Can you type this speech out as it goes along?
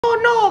Oh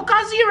no,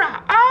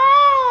 Kazira!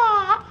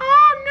 Ah!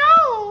 Oh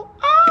no!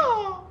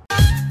 Oh!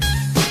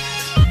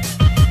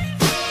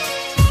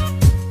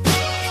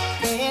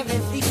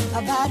 Everything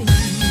about you.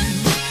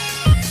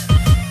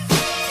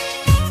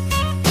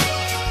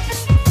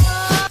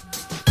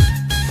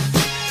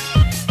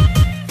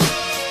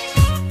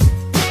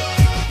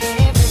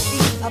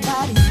 Everything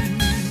about you.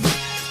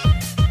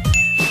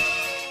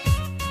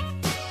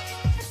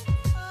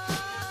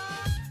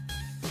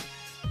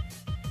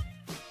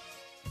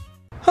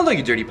 Hello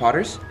you dirty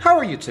potters, how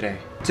are you today?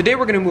 Today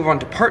we're going to move on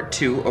to part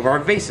 2 of our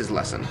vases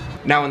lesson.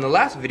 Now in the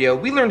last video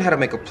we learned how to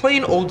make a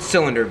plain old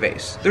cylinder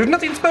vase. There's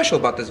nothing special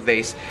about this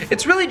vase,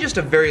 it's really just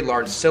a very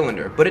large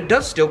cylinder, but it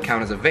does still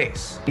count as a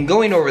vase. And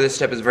going over this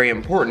step is very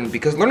important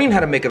because learning how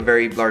to make a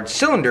very large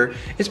cylinder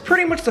is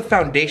pretty much the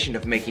foundation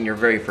of making your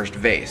very first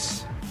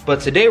vase. But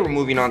today we're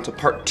moving on to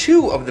part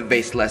 2 of the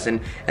vase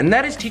lesson, and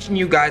that is teaching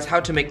you guys how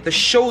to make the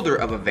shoulder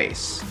of a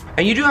vase.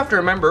 And you do have to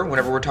remember,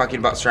 whenever we're talking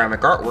about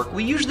ceramic artwork,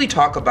 we usually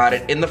talk about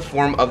it in the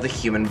form of the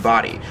human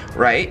body,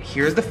 right?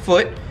 Here's the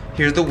foot,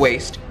 here's the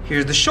waist,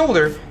 here's the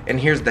shoulder, and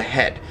here's the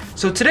head.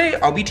 So today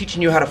I'll be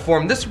teaching you how to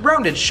form this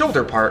rounded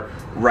shoulder part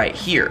right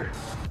here.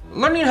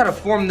 Learning how to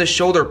form this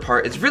shoulder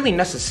part is really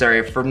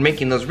necessary for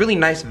making those really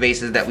nice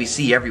vases that we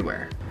see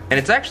everywhere. And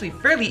it's actually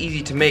fairly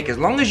easy to make as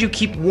long as you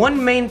keep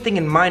one main thing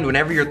in mind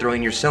whenever you're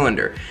throwing your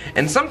cylinder.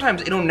 And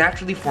sometimes it'll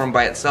naturally form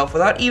by itself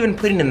without even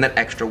putting in that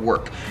extra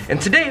work.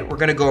 And today we're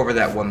going to go over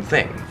that one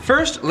thing.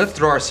 First, let's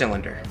throw our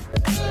cylinder.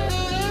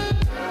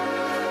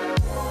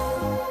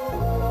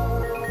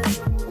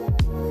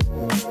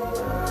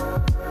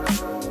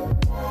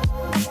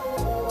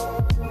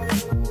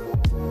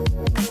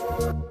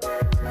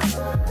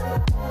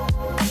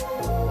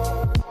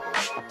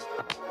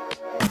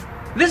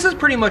 This is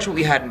pretty much what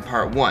we had in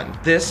part 1.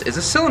 This is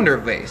a cylinder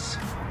vase.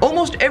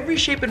 Almost every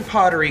shape in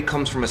pottery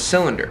comes from a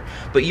cylinder,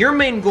 but your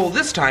main goal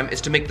this time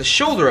is to make the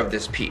shoulder of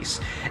this piece.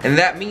 And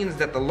that means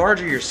that the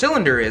larger your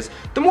cylinder is,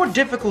 the more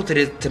difficult it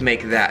is to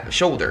make that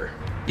shoulder.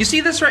 You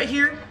see this right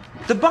here?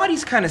 The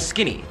body's kind of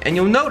skinny, and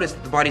you'll notice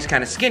that the body's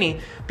kind of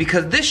skinny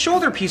because this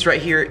shoulder piece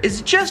right here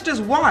is just as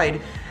wide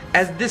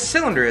as this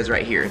cylinder is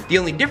right here. The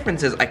only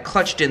difference is I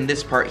clutched in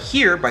this part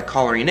here by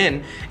collaring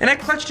in, and I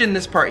clutched in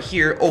this part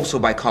here also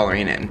by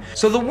collaring in.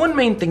 So the one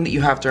main thing that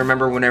you have to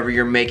remember whenever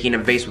you're making a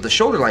vase with a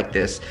shoulder like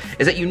this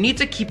is that you need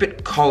to keep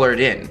it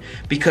collared in,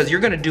 because you're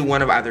going to do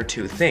one of either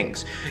two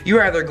things.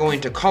 You're either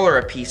going to collar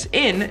a piece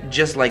in,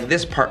 just like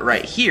this part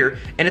right here,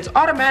 and it's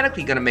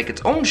automatically going to make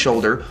its own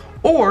shoulder,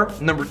 or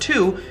number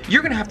 2,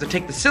 you're going to have to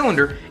take the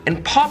cylinder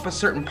and pop a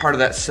certain part of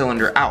that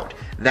cylinder out,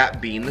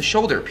 that being the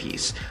shoulder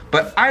piece.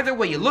 But either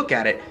way you look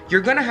at it, you're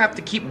going to have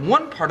to keep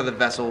one part of the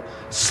vessel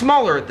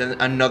smaller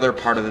than another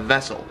part of the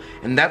vessel,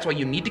 and that's why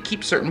you need to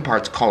keep certain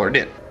parts collared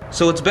in.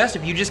 So it's best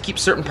if you just keep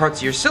certain parts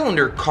of your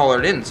cylinder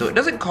collared in so it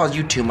doesn't cause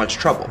you too much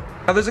trouble.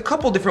 Now there's a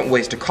couple different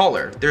ways to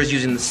collar. There's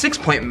using the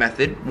 6-point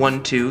method,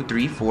 1, 2,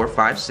 3, 4,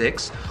 5,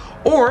 6,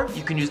 or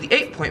you can use the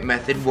 8-point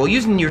method while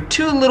using your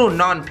 2 little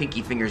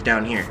non-pinky fingers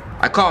down here.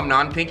 I call them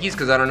non-pinkies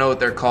because I don't know what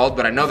they're called,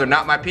 but I know they're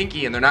not my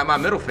pinky and they're not my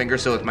middle finger,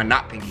 so it's my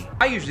not pinky.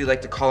 I usually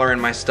like to collar in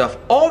my stuff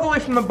all the way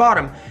from the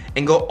bottom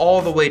and go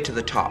all the way to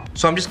the top.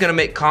 So I'm just gonna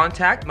make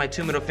contact, my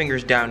 2 middle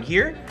fingers down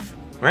here,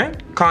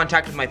 right?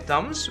 Contact with my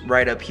thumbs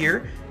right up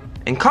here,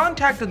 and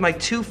contact with my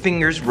 2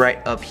 fingers right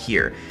up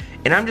here.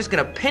 And I'm just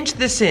gonna pinch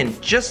this in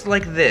just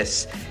like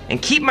this and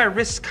keep my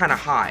wrists kind of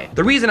high.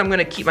 The reason I'm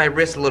gonna keep my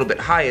wrists a little bit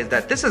high is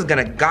that this is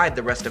gonna guide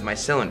the rest of my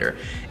cylinder.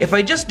 If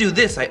I just do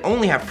this, I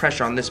only have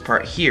pressure on this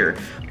part here,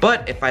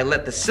 but if I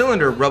let the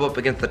cylinder rub up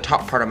against the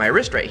top part of my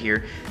wrist right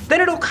here,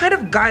 then it'll kind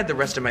of guide the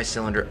rest of my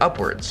cylinder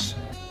upwards.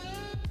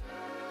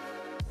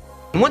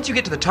 And once you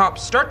get to the top,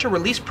 start to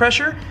release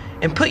pressure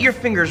and put your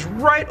fingers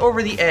right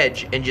over the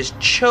edge and just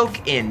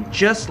choke in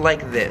just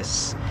like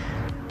this.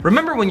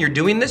 Remember, when you're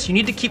doing this, you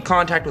need to keep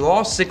contact with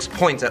all 6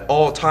 points at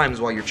all times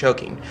while you're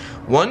choking.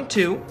 1,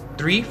 2,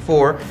 3,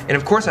 4, and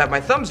of course I have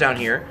my thumbs down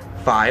here,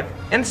 5,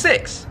 and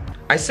 6.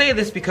 I say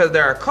this because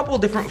there are a couple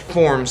different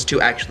forms to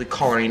actually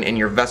collaring in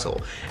your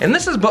vessel, and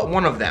this is but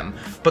one of them.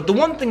 But the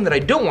one thing that I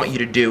don't want you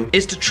to do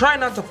is to try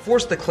not to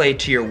force the clay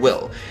to your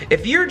will.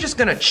 If you're just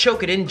gonna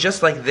choke it in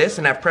just like this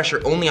and have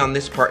pressure only on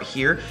this part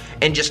here,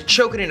 and just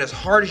choke it in as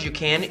hard as you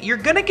can, you're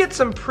gonna get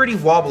some pretty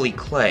wobbly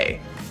clay.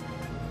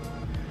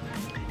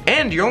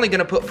 And you're only going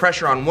to put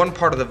pressure on one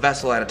part of the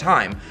vessel at a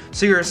time,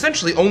 so you're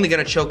essentially only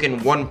going to choke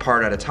in one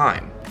part at a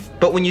time.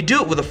 But when you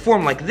do it with a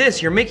form like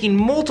this, you're making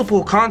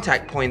multiple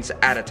contact points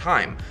at a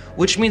time,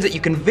 which means that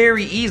you can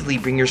very easily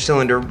bring your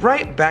cylinder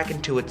right back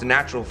into its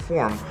natural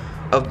form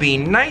of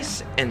being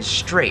nice and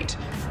straight.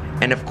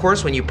 And of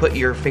course, when you put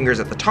your fingers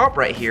at the top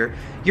right here,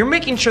 you're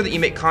making sure that you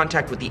make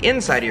contact with the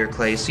inside of your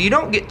clay so you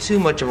don't get too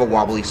much of a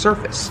wobbly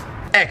surface.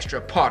 Extra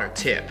potter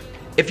tip.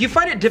 If you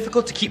find it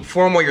difficult to keep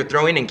form while you're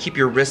throwing and keep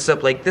your wrists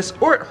up like this,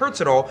 or it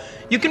hurts at all,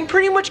 you can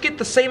pretty much get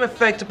the same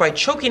effect by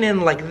choking in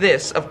like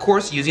this, of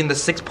course using the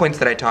 6 points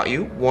that I taught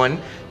you,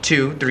 1,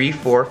 2, 3,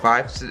 4,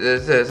 5,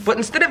 6. But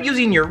instead of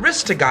using your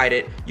wrist to guide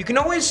it, you can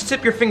always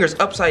tip your fingers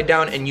upside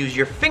down and use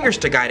your fingers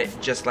to guide it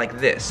just like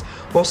this,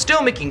 while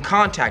still making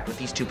contact with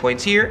these 2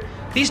 points here,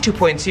 these 2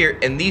 points here,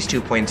 and these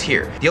 2 points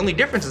here. The only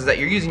difference is that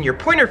you're using your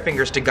pointer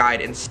fingers to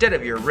guide instead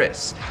of your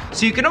wrists.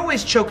 So you can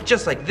always choke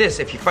just like this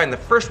if you find the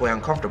first way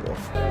uncomfortable.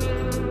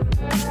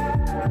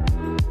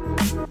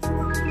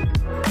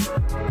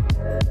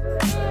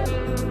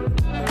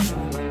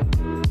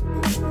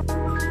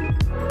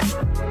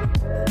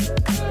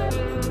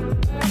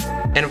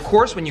 And of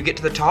course, when you get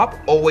to the top,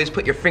 always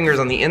put your fingers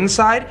on the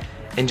inside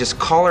and just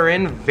collar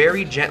in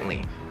very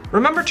gently.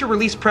 Remember to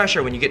release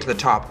pressure when you get to the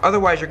top,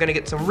 otherwise you're gonna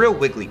get some real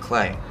wiggly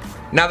clay.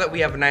 Now that we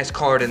have a nice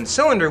collared in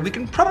cylinder, we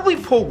can probably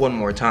pull one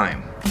more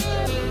time.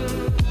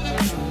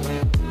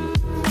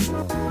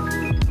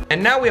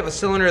 And now we have a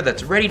cylinder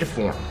that's ready to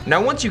form.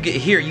 Now once you get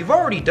here, you've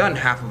already done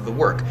half of the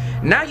work.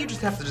 Now you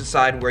just have to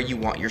decide where you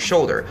want your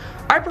shoulder.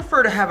 I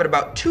prefer to have it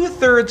about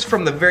 2/3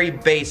 from the very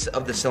base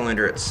of the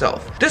cylinder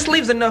itself. This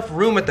leaves enough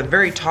room at the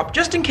very top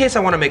just in case I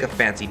want to make a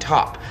fancy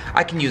top.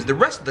 I can use the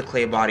rest of the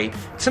clay body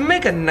to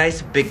make a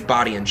nice big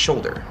body and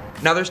shoulder.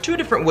 Now there's 2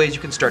 different ways you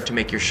can start to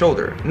make your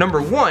shoulder.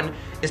 Number 1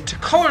 is to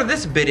color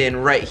this bit in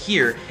right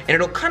here, and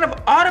it'll kind of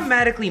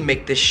automatically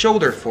make this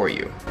shoulder for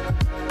you.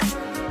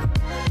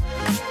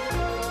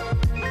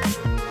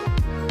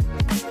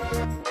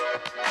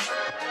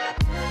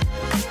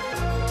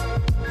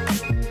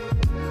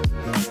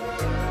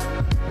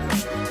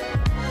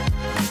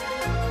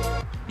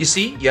 You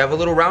see, you have a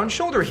little round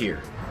shoulder here.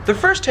 The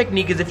first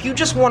technique is if you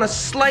just want a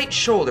slight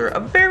shoulder, a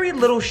very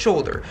little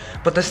shoulder.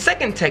 But the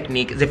second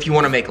technique is if you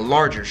want to make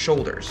larger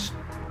shoulders.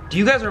 Do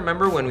you guys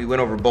remember when we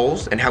went over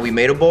bowls and how we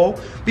made a bowl?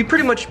 We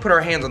pretty much put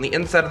our hands on the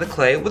inside of the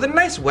clay with a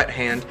nice wet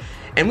hand,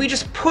 and we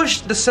just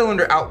pushed the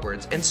cylinder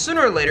outwards, and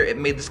sooner or later it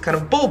made this kind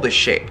of bulbous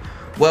shape.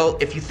 Well,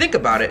 if you think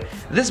about it,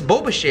 this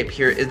bulbous shape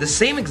here is the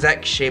same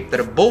exact shape that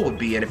a bowl would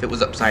be in if it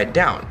was upside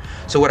down.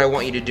 So what I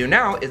want you to do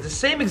now is the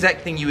same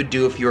exact thing you would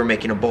do if you were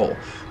making a bowl.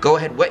 Go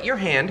ahead, wet your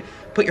hand,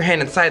 put your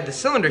hand inside the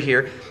cylinder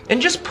here,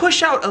 and just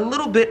push out a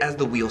little bit as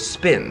the wheel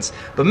spins.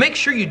 But make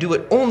sure you do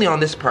it only on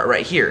this part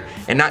right here,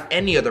 and not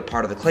any other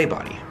part of the clay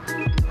body.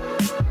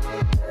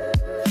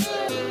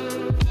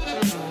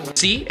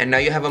 See, and now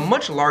you have a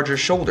much larger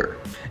shoulder.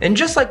 And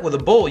just like with a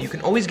bowl, you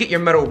can always get your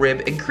metal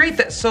rib and create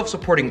that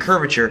self-supporting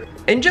curvature,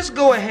 and just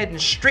go ahead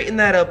and straighten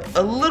that up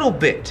a little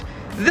bit.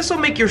 This will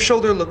make your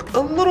shoulder look a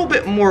little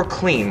bit more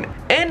clean.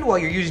 And while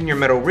you're using your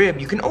metal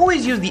rib, you can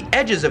always use the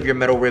edges of your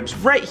metal ribs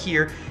right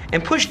here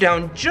and push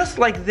down just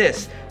like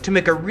this to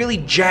make a really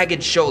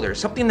jagged shoulder,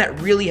 something that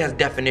really has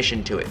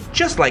definition to it,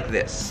 just like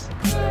this.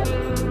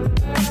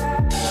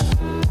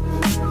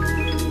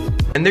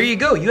 And there you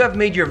go, you have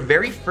made your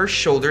very first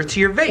shoulder to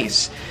your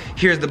vase.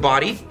 Here's the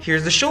body,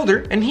 here's the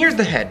shoulder, and here's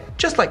the head,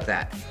 just like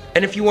that.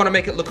 And if you want to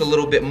make it look a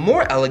little bit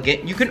more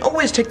elegant, you can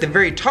always take the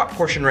very top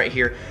portion right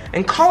here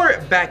and collar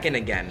it back in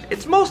again.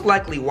 It's most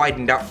likely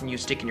widened out from you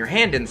sticking your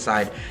hand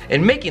inside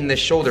and making this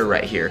shoulder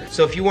right here.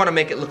 So if you want to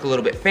make it look a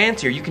little bit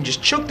fancier, you can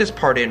just choke this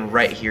part in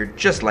right here,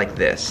 just like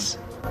this.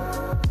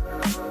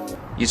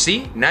 You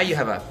see, now you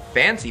have a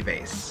fancy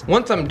vase.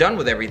 Once I'm done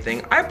with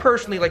everything, I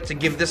personally like to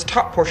give this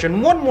top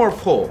portion one more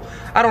pull.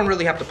 I don't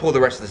really have to pull the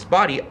rest of this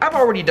body. I've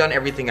already done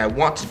everything I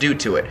want to do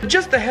to it.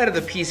 Just the head of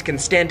the piece can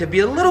stand to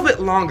be a little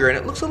bit longer, and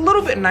it looks a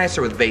little bit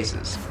nicer with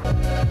vases.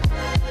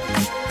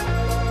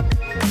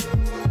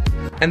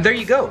 And there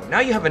you go. Now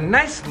you have a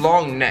nice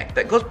long neck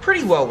that goes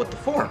pretty well with the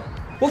form.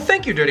 Well,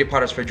 thank you, Dirty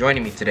Potters, for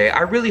joining me today.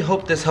 I really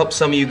hope this helps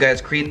some of you guys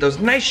create those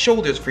nice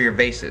shoulders for your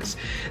vases.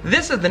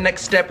 This is the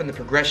next step in the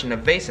progression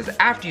of vases.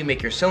 After you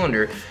make your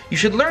cylinder, you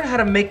should learn how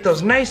to make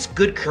those nice,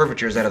 good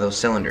curvatures out of those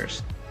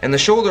cylinders. And the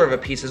shoulder of a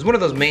piece is one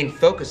of those main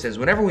focuses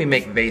whenever we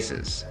make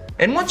vases.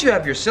 And once you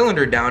have your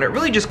cylinder down, it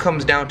really just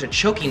comes down to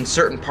choking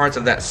certain parts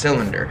of that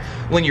cylinder.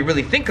 When you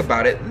really think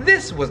about it,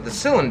 this was the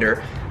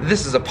cylinder,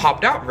 this is a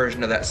popped out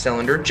version of that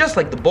cylinder, just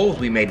like the bowls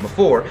we made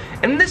before,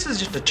 and this is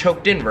just a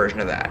choked in version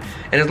of that.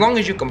 And as long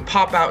as you can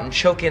pop out and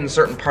choke in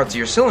certain parts of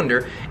your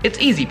cylinder, it's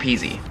easy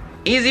peasy.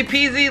 Easy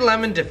peasy,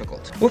 lemon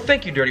difficult. Well,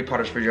 thank you, Dirty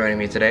Potters, for joining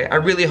me today. I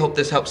really hope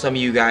this helps some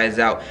of you guys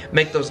out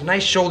make those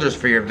nice shoulders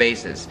for your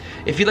vases.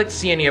 If you'd like to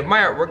see any of my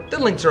artwork, the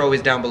links are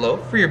always down below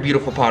for your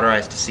beautiful Potter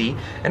eyes to see.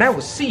 And I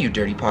will see you,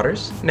 Dirty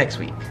Potters, next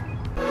week.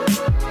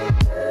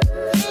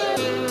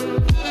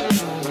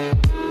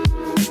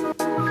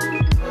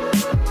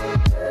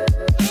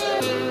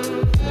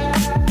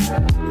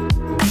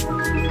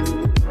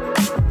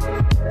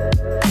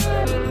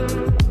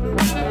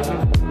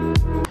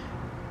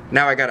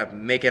 Now I gotta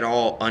make it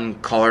all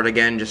uncolored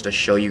again just to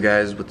show you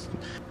guys what's...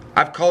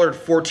 I've colored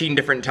 14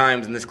 different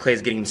times and this clay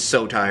is getting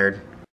so tired.